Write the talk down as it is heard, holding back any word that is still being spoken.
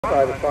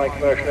Either flying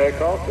commercial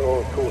aircraft or,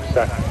 of course,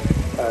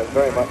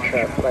 very much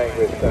playing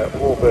with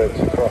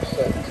warbirds across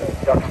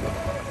Dutchland.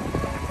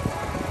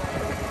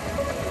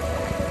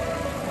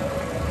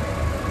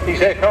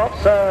 These aircraft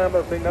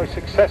have the most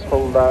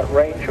successful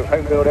range of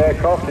home-built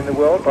aircraft in the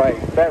world by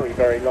a very,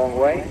 very long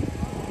way.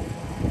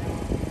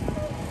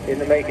 In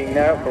the making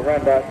now for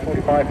around about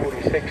 45,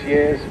 46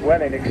 years,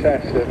 well in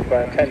excess of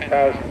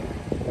 10,000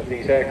 of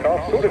these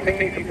aircraft. Sort of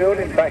thing you can build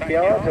in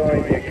backyards or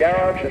in your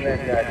garage and then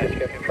just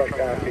get the truck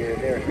down to your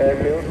nearest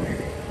airfield.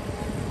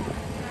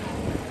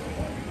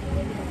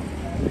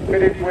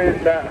 Fitted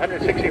with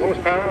 160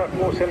 horsepower,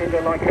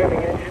 4-cylinder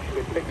Lycoming engines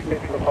with fixed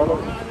pitch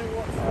propellers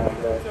and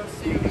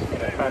seats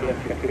in Italian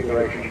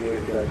configuration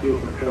with dual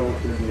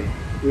controls in the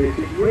rear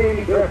seat.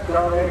 Really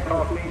versatile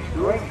aircraft, means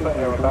great for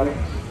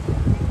aerobatics.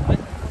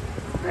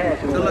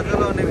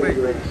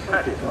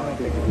 Satisfying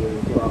thing to do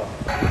as well.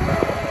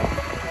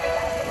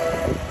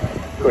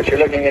 Of course, you're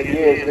looking at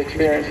years of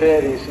experience here.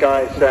 These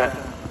guys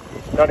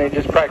not only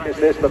just practice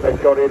this, but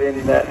they've got it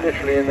in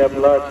literally in their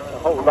blood, a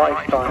whole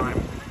lifetime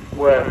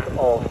worth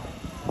of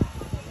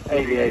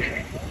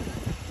aviation.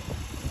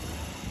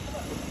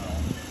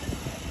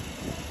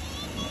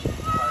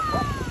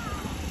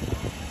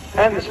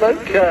 And the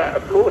smoke,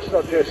 of course,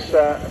 not just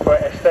for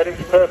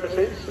aesthetics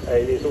purposes,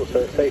 it is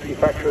also a safety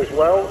factor as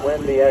well.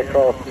 When the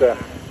aircraft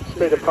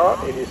split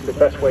apart, it is the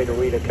best way to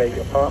relocate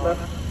your partner.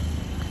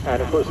 And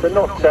of course, they're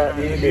not the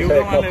easiest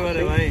aircraft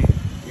to see.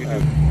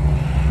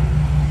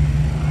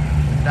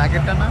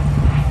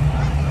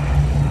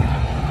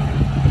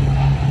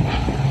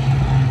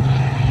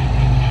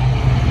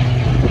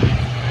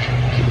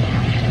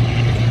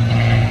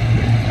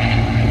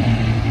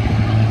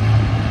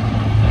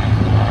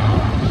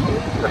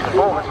 The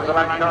performance of the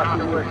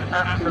Lancaster was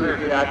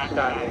absolutely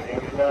outstanding,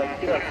 and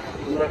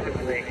just look at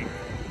the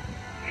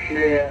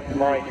sheer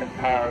might and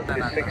power of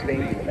this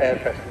 16th Air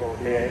Festival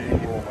here in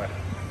Bournmouth.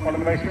 One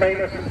of the most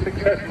famous and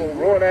successful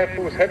Royal Air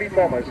Force heavy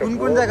bombers of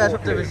World War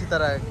II.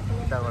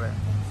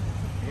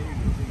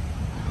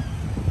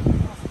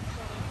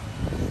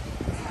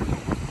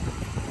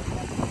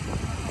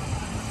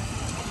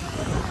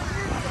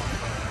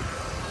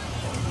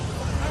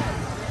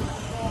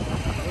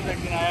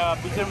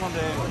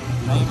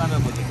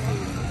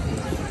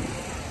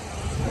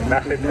 A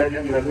massive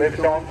legend that lives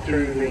on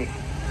through the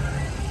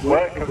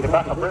work of the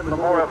Battle of Britain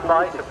Memorial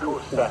Flight. Of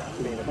course, it's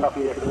been a tough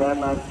year for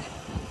them, and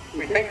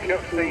we think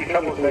of the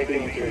troubles they've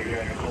been through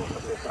during the course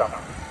of this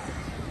summer.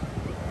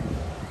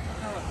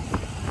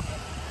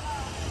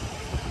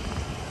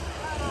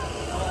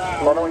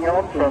 Following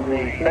on from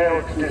the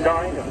failed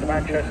design of the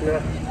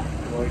Manchester,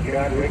 Lloyd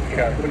Chadwick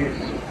put his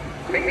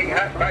thinking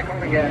hat back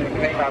on again and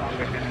came up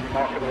with this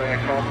remarkable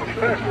aircraft, which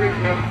first flew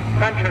from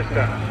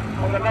Manchester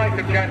on the 9th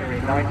of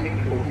January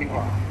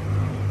 1941.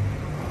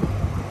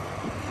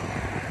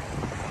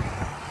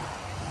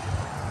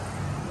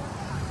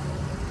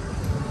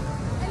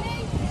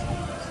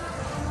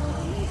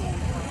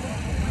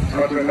 It's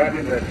hard to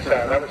imagine that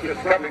that was just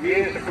a couple of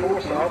years, of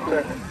course,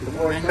 after the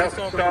war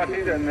itself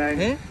started, and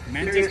then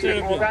 2 years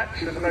before that,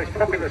 the most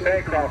populous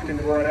aircraft in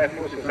the Royal Air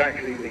Force was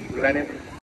actually the Blenheim.